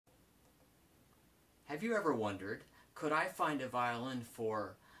Have you ever wondered, could I find a violin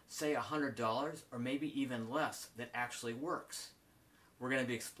for, say, $100 or maybe even less that actually works? We're going to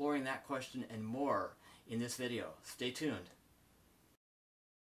be exploring that question and more in this video. Stay tuned.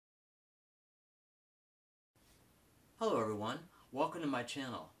 Hello everyone, welcome to my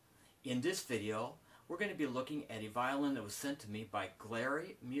channel. In this video, we're going to be looking at a violin that was sent to me by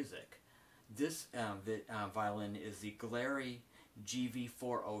Glarry Music. This violin is the Glarry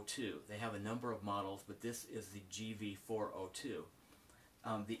GV402. They have a number of models, but this is the GV402.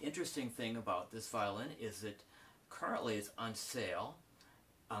 The interesting thing about this violin is that currently it's on sale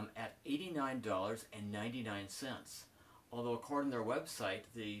at $89.99. Although according to their website,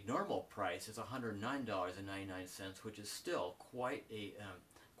 the normal price is $109.99, which is still quite a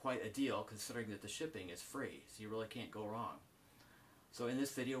deal considering that the shipping is free, so you really can't go wrong. So in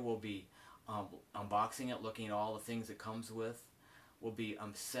this video we'll be unboxing it, looking at all the things it comes with. We'll be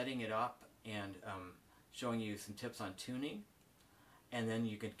setting it up and showing you some tips on tuning, and then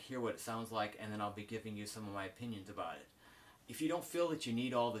you can hear what it sounds like, and then I'll be giving you some of my opinions about it. If you don't feel that you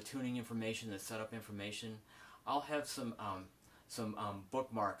need all the tuning information, the setup information, I'll have some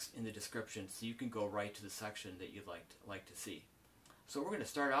bookmarks in the description so you can go right to the section that you'd like to see. So we're going to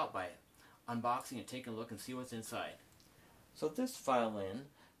start out by unboxing and taking a look and see what's inside. So this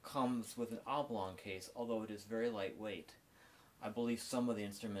violin comes with an oblong case, although it is very lightweight. I believe some of the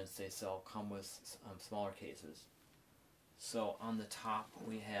instruments they sell come with smaller cases. So on the top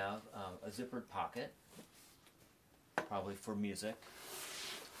we have a zippered pocket, probably for music.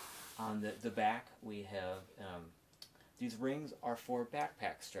 On the back we have, these rings are for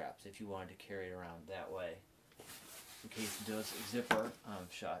backpack straps if you wanted to carry it around that way. The case does zipper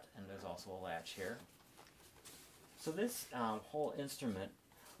shut, and there's also a latch here. So this whole instrument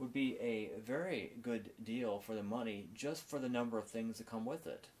would be a very good deal for the money just for the number of things that come with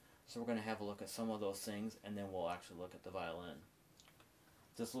it. So we're going to have a look at some of those things, and then we'll actually look at the violin.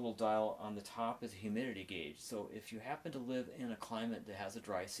 This little dial on the top is a humidity gauge, so if you happen to live in a climate that has a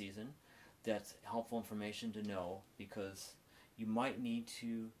dry season, that's helpful information to know, because you might need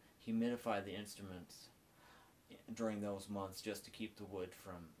to humidify the instruments during those months just to keep the wood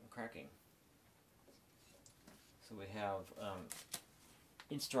from cracking. So we have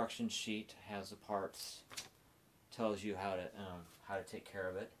instruction sheet, has the parts, tells you how to take care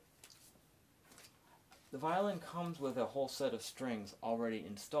of it. The violin comes with a whole set of strings already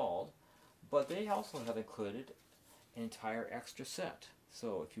installed, but they also have included an entire extra set.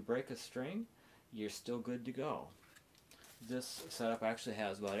 So if you break a string, you're still good to go. This setup actually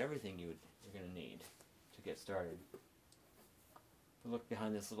has about everything you're going to need to get started. If we look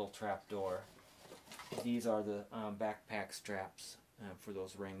behind this little trap door, these are the backpack straps for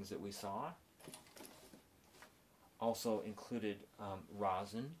those rings that we saw. Also included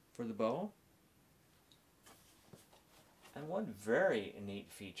rosin for the bow. And one very neat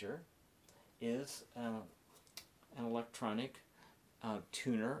feature is an electronic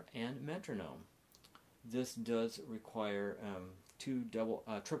tuner and metronome. This does require two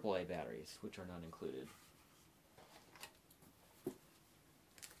AAA batteries, which are not included.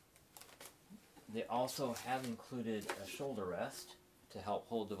 They also have included a shoulder rest to help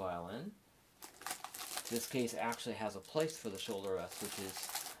hold the violin. This case actually has a place for the shoulder rest, which is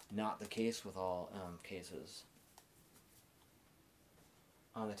not the case with all cases.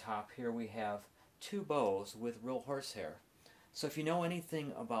 On the top here we have two bows with real horsehair. So if you know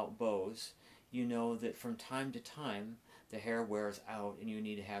anything about bows, you know that from time to time the hair wears out and you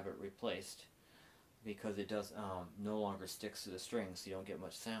need to have it replaced because it does no longer sticks to the strings, so you don't get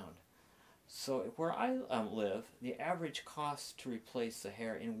much sound. So where I live, the average cost to replace the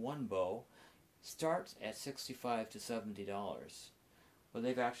hair in one bow starts at $65 to $70. But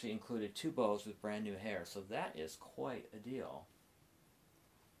they've actually included two bows with brand new hair, so that is quite a deal.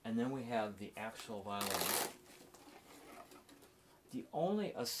 And then we have the actual violin. The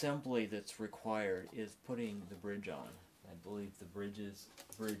only assembly that's required is putting the bridge on. I believe the bridge is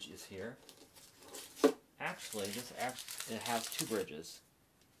here. Actually, it has two bridges.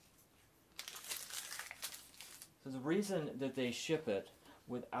 So the reason that they ship it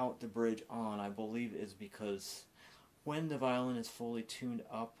without the bridge on, I believe, is because when the violin is fully tuned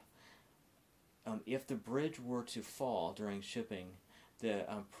up, if the bridge were to fall during shipping, the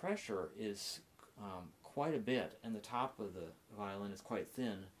pressure is quite a bit, and the top of the violin is quite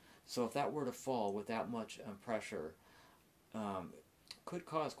thin. So if that were to fall with that much pressure, could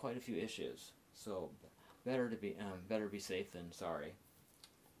cause quite a few issues. So better be safe than sorry.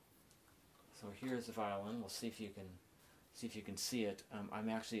 So here's the violin. We'll see if you can see it. I'm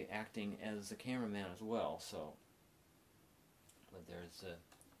actually acting as the cameraman as well. So, but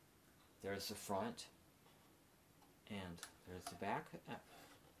there's the front. And there's the back.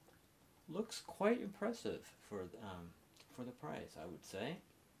 Looks quite impressive for the price, I would say.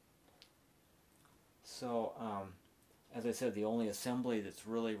 So, as I said, the only assembly that's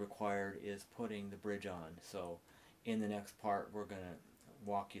really required is putting the bridge on. So, in the next part, we're going to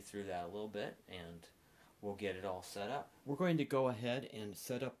walk you through that a little bit, and we'll get it all set up. We're going to go ahead and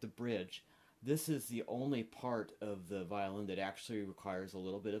set up the bridge. This is the only part of the violin that actually requires a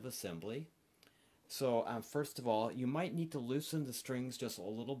little bit of assembly. So, first of all, you might need to loosen the strings just a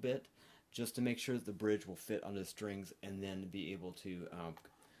little bit, just to make sure that the bridge will fit on the strings and then be able to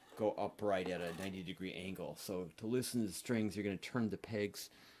go upright at a 90-degree angle. So to loosen the strings, you're going to turn the pegs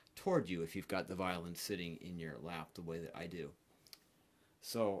toward you if you've got the violin sitting in your lap the way that I do.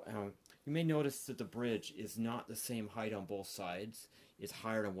 So you may notice that the bridge is not the same height on both sides. It's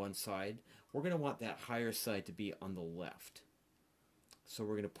higher on one side. We're going to want that higher side to be on the left. So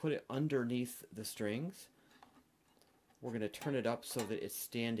we're going to put it underneath the strings. We're going to turn it up so that it's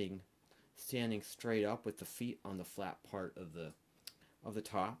standing straight up with the feet on the flat part of the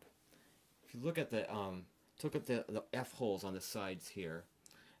top. If you look at the F holes on the sides here,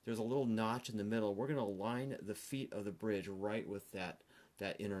 there's a little notch in the middle. We're going to align the feet of the bridge right with that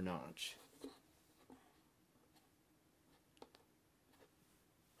inner notch.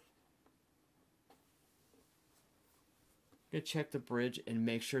 I'm going to check the bridge and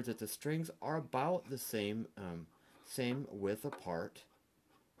make sure that the strings are about the same width apart.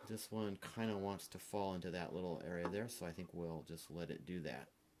 This one kind of wants to fall into that little area there, so I think we'll just let it do that.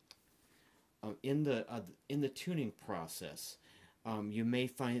 In the tuning process, you may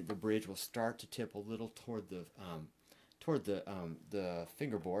find that the bridge will start to tip a little toward the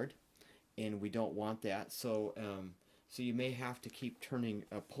fingerboard, and we don't want that. So so you may have to keep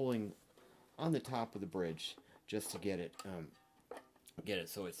pulling on the top of the bridge just to get it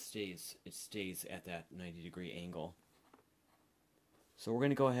so it stays at that 90-degree angle. So we're going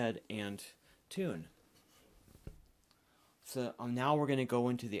to go ahead and tune. So now we're going to go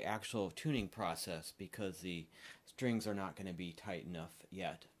into the actual tuning process because the strings are not going to be tight enough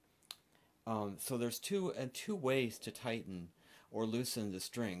yet. So there's two ways to tighten or loosen the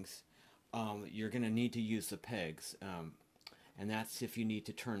strings. You're going to need to use the pegs, and that's if you need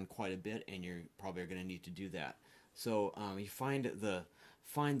to turn quite a bit, and you're probably going to need to do that. So you find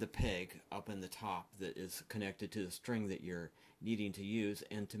the peg up in the top that is connected to the string that you're needing to use,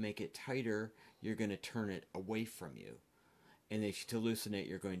 and to make it tighter, you're going to turn it away from you. And to loosen it,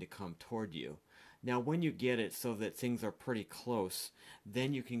 you're going to come toward you. Now, when you get it so that things are pretty close,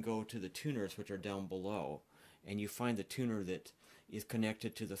 then you can go to the tuners, which are down below, and you find the tuner that is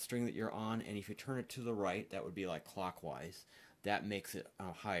connected to the string that you're on, and if you turn it to the right, that would be like clockwise, that makes it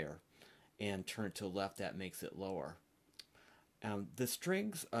higher, and turn it to the left, that makes it lower. The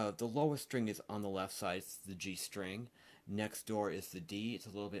strings, the lowest string is on the left side, it's the G string. Next door is the D, it's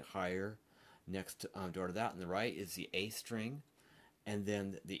a little bit higher. Next door to that on the right is the A string, and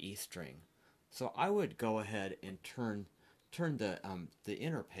then the E string. So I would go ahead and turn the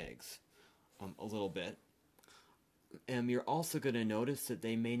inner pegs a little bit. And you're also going to notice that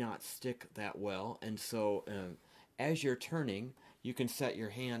they may not stick that well, and so as you're turning, you can set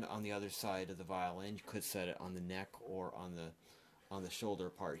your hand on the other side of the violin. You could set it on the neck or on the shoulder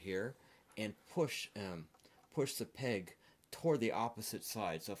part here, and push the peg toward the opposite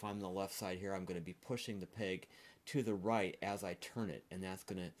side. So if I'm on the left side here, I'm going to be pushing the peg to the right as I turn it, and that's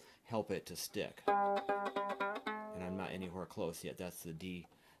going to help it to stick. And I'm not anywhere close yet. That's the D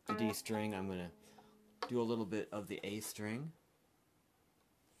string. I'm going to do a little bit of the A string.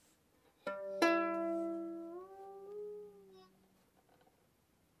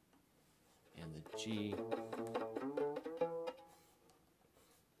 And the G.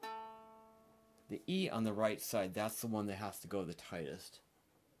 The E on the right side, that's the one that has to go the tightest.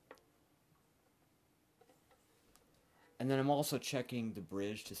 And then I'm also checking the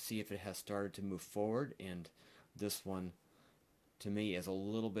bridge to see if it has started to move forward, and this one to me is a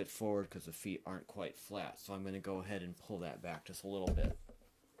little bit forward because the feet aren't quite flat, so I'm going to go ahead and pull that back just a little bit.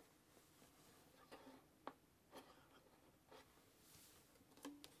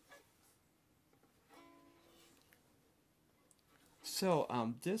 So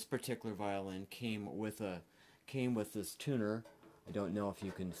this particular violin came with this tuner. I don't know if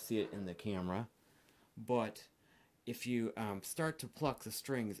you can see it in the camera, but if you start to pluck the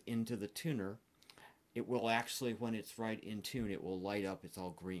strings into the tuner, it will actually, when it's right in tune, it will light up. It's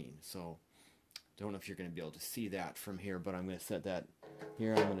all green. So don't know if you're going to be able to see that from here, but I'm going to set that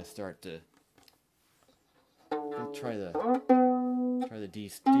here. I'm going to start to try the D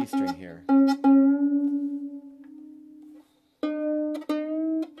string here.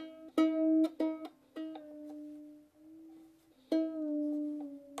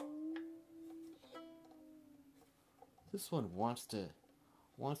 this one wants to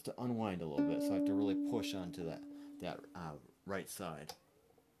unwind a little bit, so I have to really push onto that right side.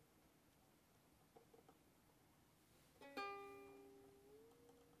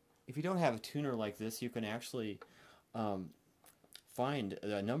 If you don't have a tuner like this, you can actually find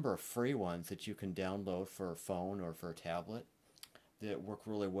a number of free ones that you can download for a phone or for a tablet that work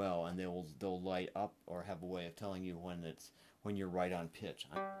really well, and they'll light up or have a way of telling you when you're right on pitch.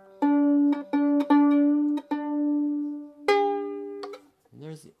 And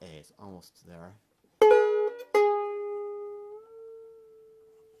there's the A. It's almost there.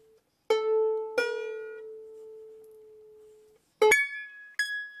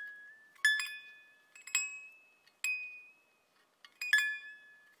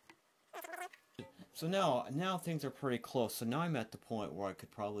 So now things are pretty close. So now I'm at the point where I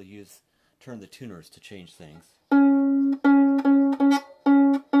could probably turn the tuners to change things.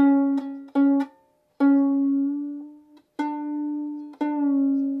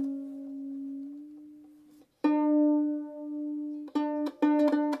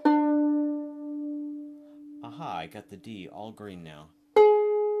 Aha, I got the D all green now.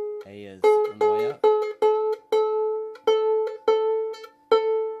 A is on the way up.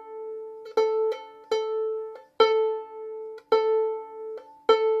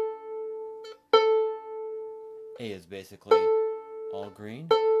 A is basically all green.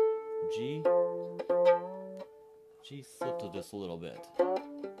 G slipped it just a little bit.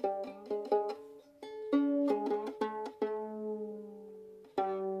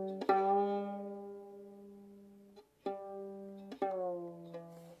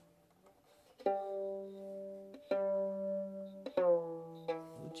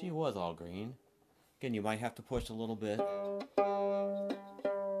 The G was all green. Again, you might have to push a little bit.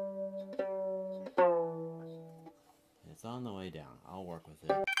 It's on the way down. I'll work with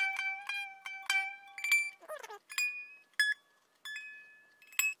it.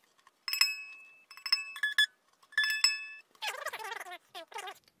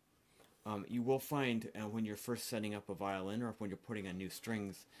 You will find when you're first setting up a violin, or when you're putting on new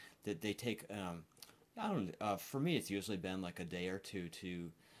strings, that they take, I don't for me it's usually been like a day or two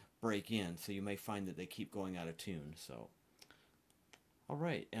to break in, so you may find that they keep going out of tune. So,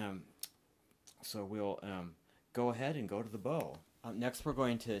 alright, so we'll go ahead and go to the bow. Next we're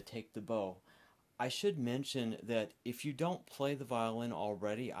going to take the bow. I should mention that if you don't play the violin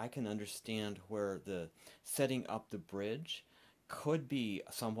already, I can understand where the setting up the bridge could be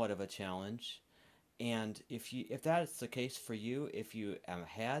somewhat of a challenge, and if that's the case for you, if you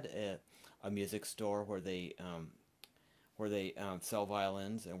had a music store where they sell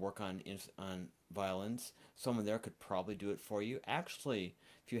violins and work on violins, someone there could probably do it for you. Actually,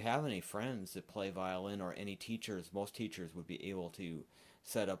 if you have any friends that play violin or any teachers, most teachers would be able to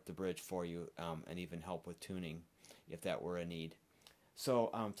set up the bridge for you and even help with tuning if that were a need.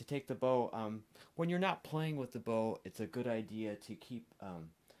 So to take the bow, when you're not playing with the bow, it's a good idea to keep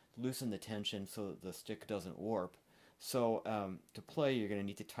loosen the tension so that the stick doesn't warp. So to play, you're going to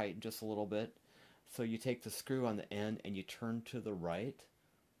need to tighten just a little bit. So you take the screw on the end and you turn to the right.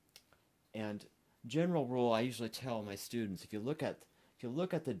 And general rule, I usually tell my students, if you look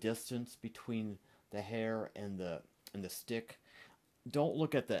at the distance between the hair and the stick, don't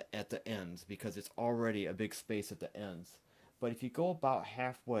look at the ends, because it's already a big space at the ends. But if you go about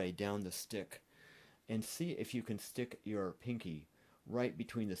halfway down the stick and see if you can stick your pinky right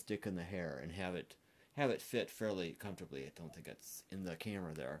between the stick and the hair and have it fit fairly comfortably. I don't think it's in the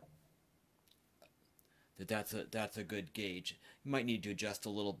camera there. That's a good gauge. You might need to adjust a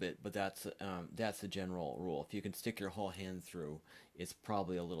little bit, but that's the general rule. If you can stick your whole hand through, it's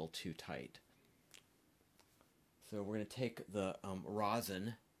probably a little too tight. So we're going to take the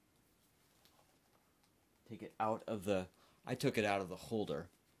rosin, take it out of the. I took it out of the holder.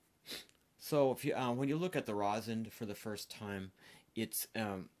 So if you when you look at the rosin for the first time, it's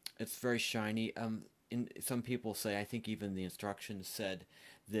very shiny. Some people say, I think even the instructions said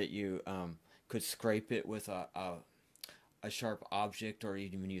that you could scrape it with a sharp object, or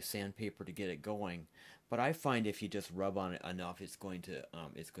even use sandpaper to get it going. But I find if you just rub on it enough, it's going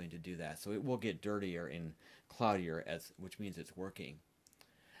to do that. So it will get dirtier and cloudier, which means it's working.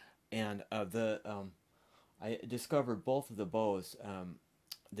 And I discovered both of the bows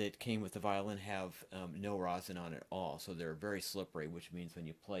that came with the violin have no rosin on it at all, so they're very slippery, which means when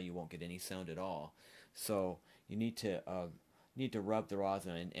you play you won't get any sound at all. So you need to rub the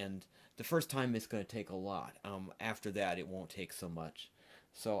rosin, and the first time it's going to take a lot. After that, it won't take so much.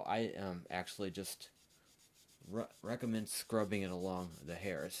 So I actually just recommend scrubbing it along the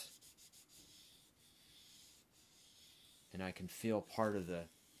hairs, and I can feel part of the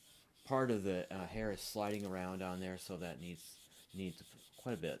part of the hair is sliding around on there, so that needs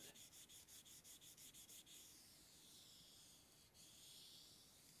quite a bit.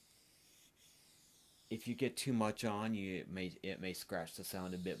 If you get too much on, it may scratch the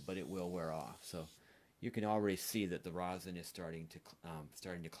sound a bit, but it will wear off. So you can already see that the rosin is starting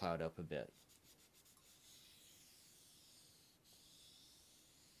to cloud up a bit.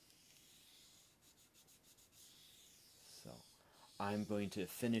 So I'm going to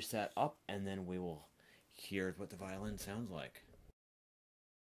finish that up, and then we will hear what the violin sounds like.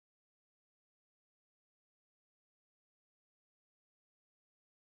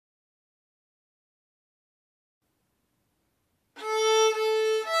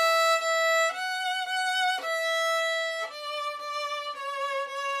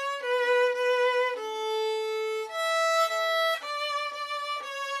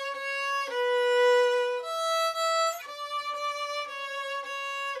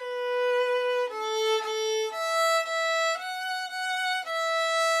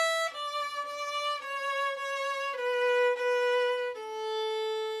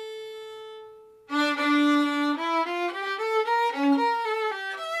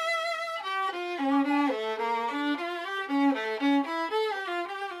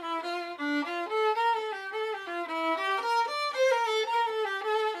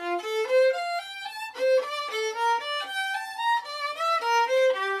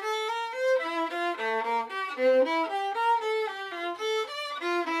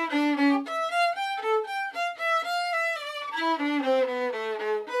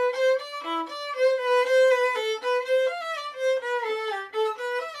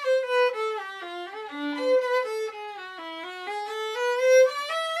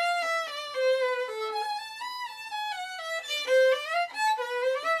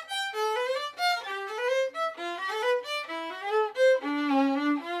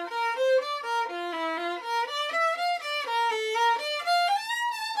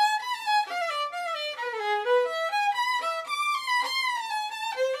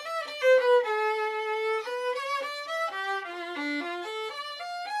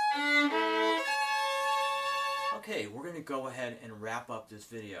 Okay, we're going to go ahead and wrap up this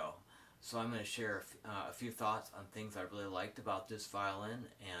video. So I'm going to share a few thoughts on things I really liked about this violin,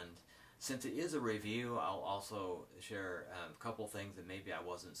 and since it is a review, I'll also share a couple things that maybe I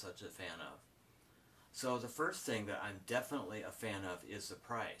wasn't such a fan of. So the first thing that I'm definitely a fan of is the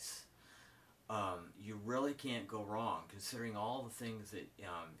price. You really can't go wrong considering all the things that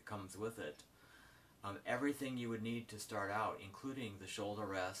comes with it. Everything you would need to start out, including the shoulder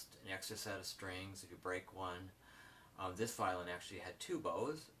rest, an extra set of strings if you break one. This violin actually had two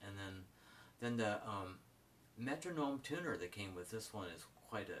bows, and then the metronome tuner that came with this one is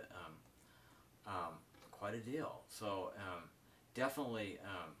quite a deal. So definitely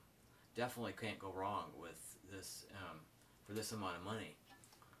can't go wrong with this for this amount of money.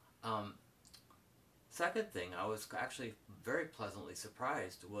 Second thing, I was actually very pleasantly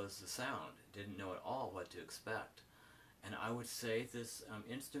surprised was the sound. Didn't know at all what to expect, and I would say this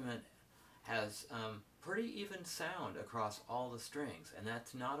instrument has pretty even sound across all the strings, and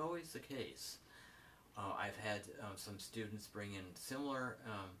that's not always the case. I've had some students bring in similar,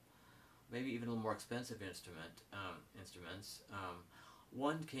 maybe even a little more expensive instruments.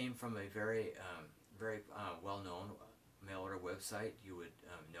 One came from a very well-known mail order website. You would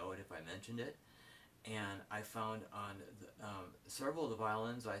know it if I mentioned it. And I found on several of the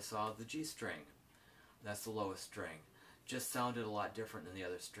violins I saw the G string. That's the lowest string. Just sounded a lot different than the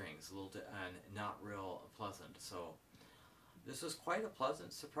other strings, and not real pleasant. So this was quite a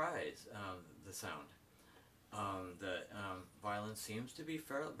pleasant surprise, the sound. The violin seems to be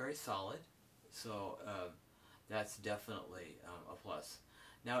very solid, so that's definitely a plus.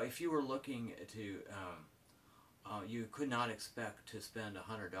 Now, if you were looking to, you could not expect to spend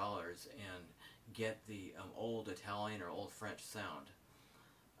 $100 and get the old Italian or old French sound.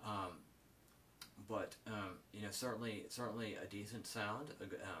 But you know, certainly a decent sound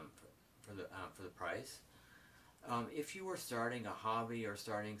for the price. If you were starting a hobby or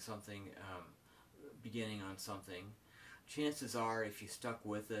starting something, beginning on something, chances are if you stuck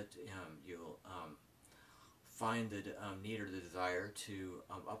with it, you'll find the need or the desire to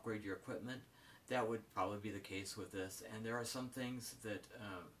upgrade your equipment. That would probably be the case with this. And there are some things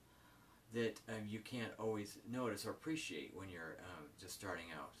that you can't always notice or appreciate when you're just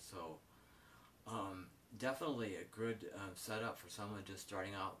starting out. So definitely a good setup for someone just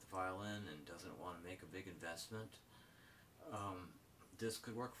starting out with the violin and doesn't want to make a big investment. This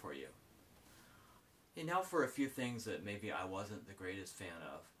could work for you. And now for a few things that maybe I wasn't the greatest fan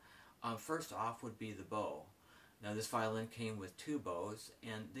of. First off would be the bow. Now this violin came with 2 bows,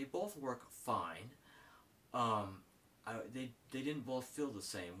 and they both work fine. They didn't both feel the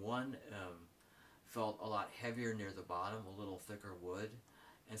same. One felt a lot heavier near the bottom, a little thicker wood,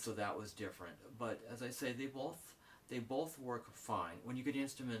 and so that was different. But as I say, they both work fine. When you get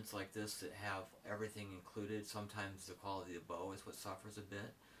instruments like this that have everything included, sometimes the quality of the bow is what suffers a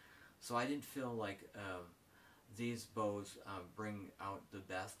bit. So I didn't feel like these bows bring out the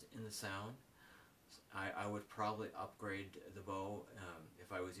best in the sound. I would probably upgrade the bow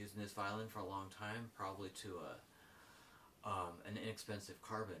if I was using this violin for a long time, probably to an inexpensive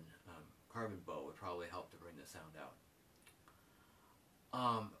carbon bow would probably help to bring the sound out.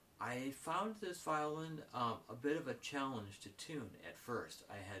 I found this violin a bit of a challenge to tune at first.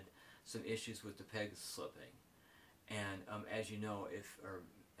 I had some issues with the pegs slipping, and as you know,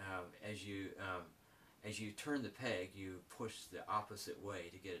 as you turn the peg, you push the opposite way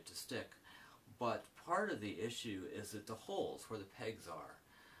to get it to stick. But part of the issue is that the holes where the pegs are,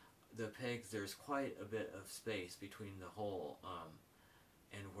 there's quite a bit of space between the hole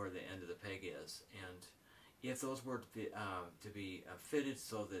and where the end of the peg is. And if those were to be fitted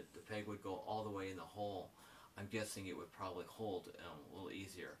so that the peg would go all the way in the hole, I'm guessing it would probably hold a little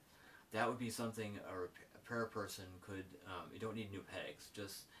easier. That would be something a repair person could, you don't need new pegs,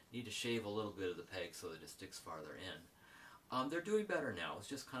 just need to shave a little bit of the peg so that it sticks farther in. They're doing better now. It's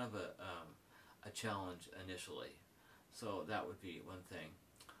just kind of a challenge initially. So that would be one thing.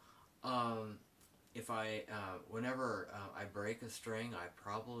 If whenever I break a string, I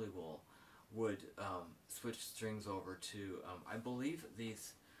probably would switch strings over to, I believe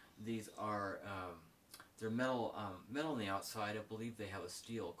these are, they're metal on the outside. I believe they have a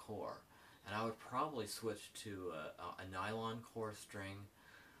steel core. And I would probably switch to a nylon core string.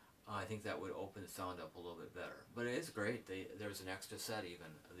 I think that would open the sound up a little bit better. But it is great. There's an extra set even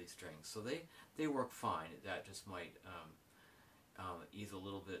of these strings. So they work fine. That just might ease a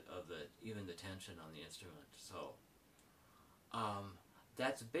little bit of even the tension on the instrument. So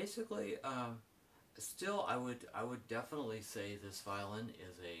that's basically, still I would definitely say this violin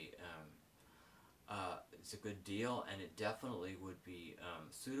is it's a good deal, and it definitely would be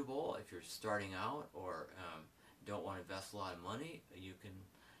suitable if you're starting out or don't want to invest a lot of money.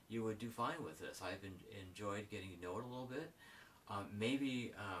 You would do fine with this. I've enjoyed getting to know it a little bit.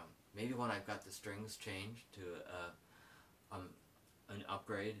 Maybe when I've got the strings changed to an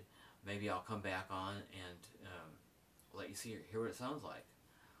upgrade, maybe I'll come back on and let you hear what it sounds like.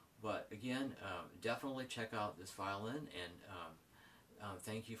 But again, definitely check out this violin, and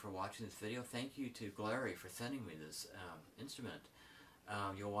thank you for watching this video. Thank you to Glarry for sending me this instrument.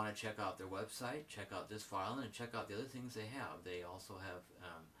 You'll want to check out their website, check out this violin, and check out the other things they have. They also have,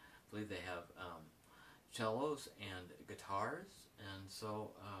 I believe they have cellos and guitars, and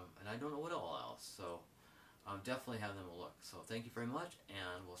so, and I don't know what all else. So definitely have them a look. So thank you very much,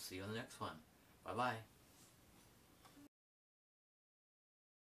 and we'll see you on the next one. Bye-bye.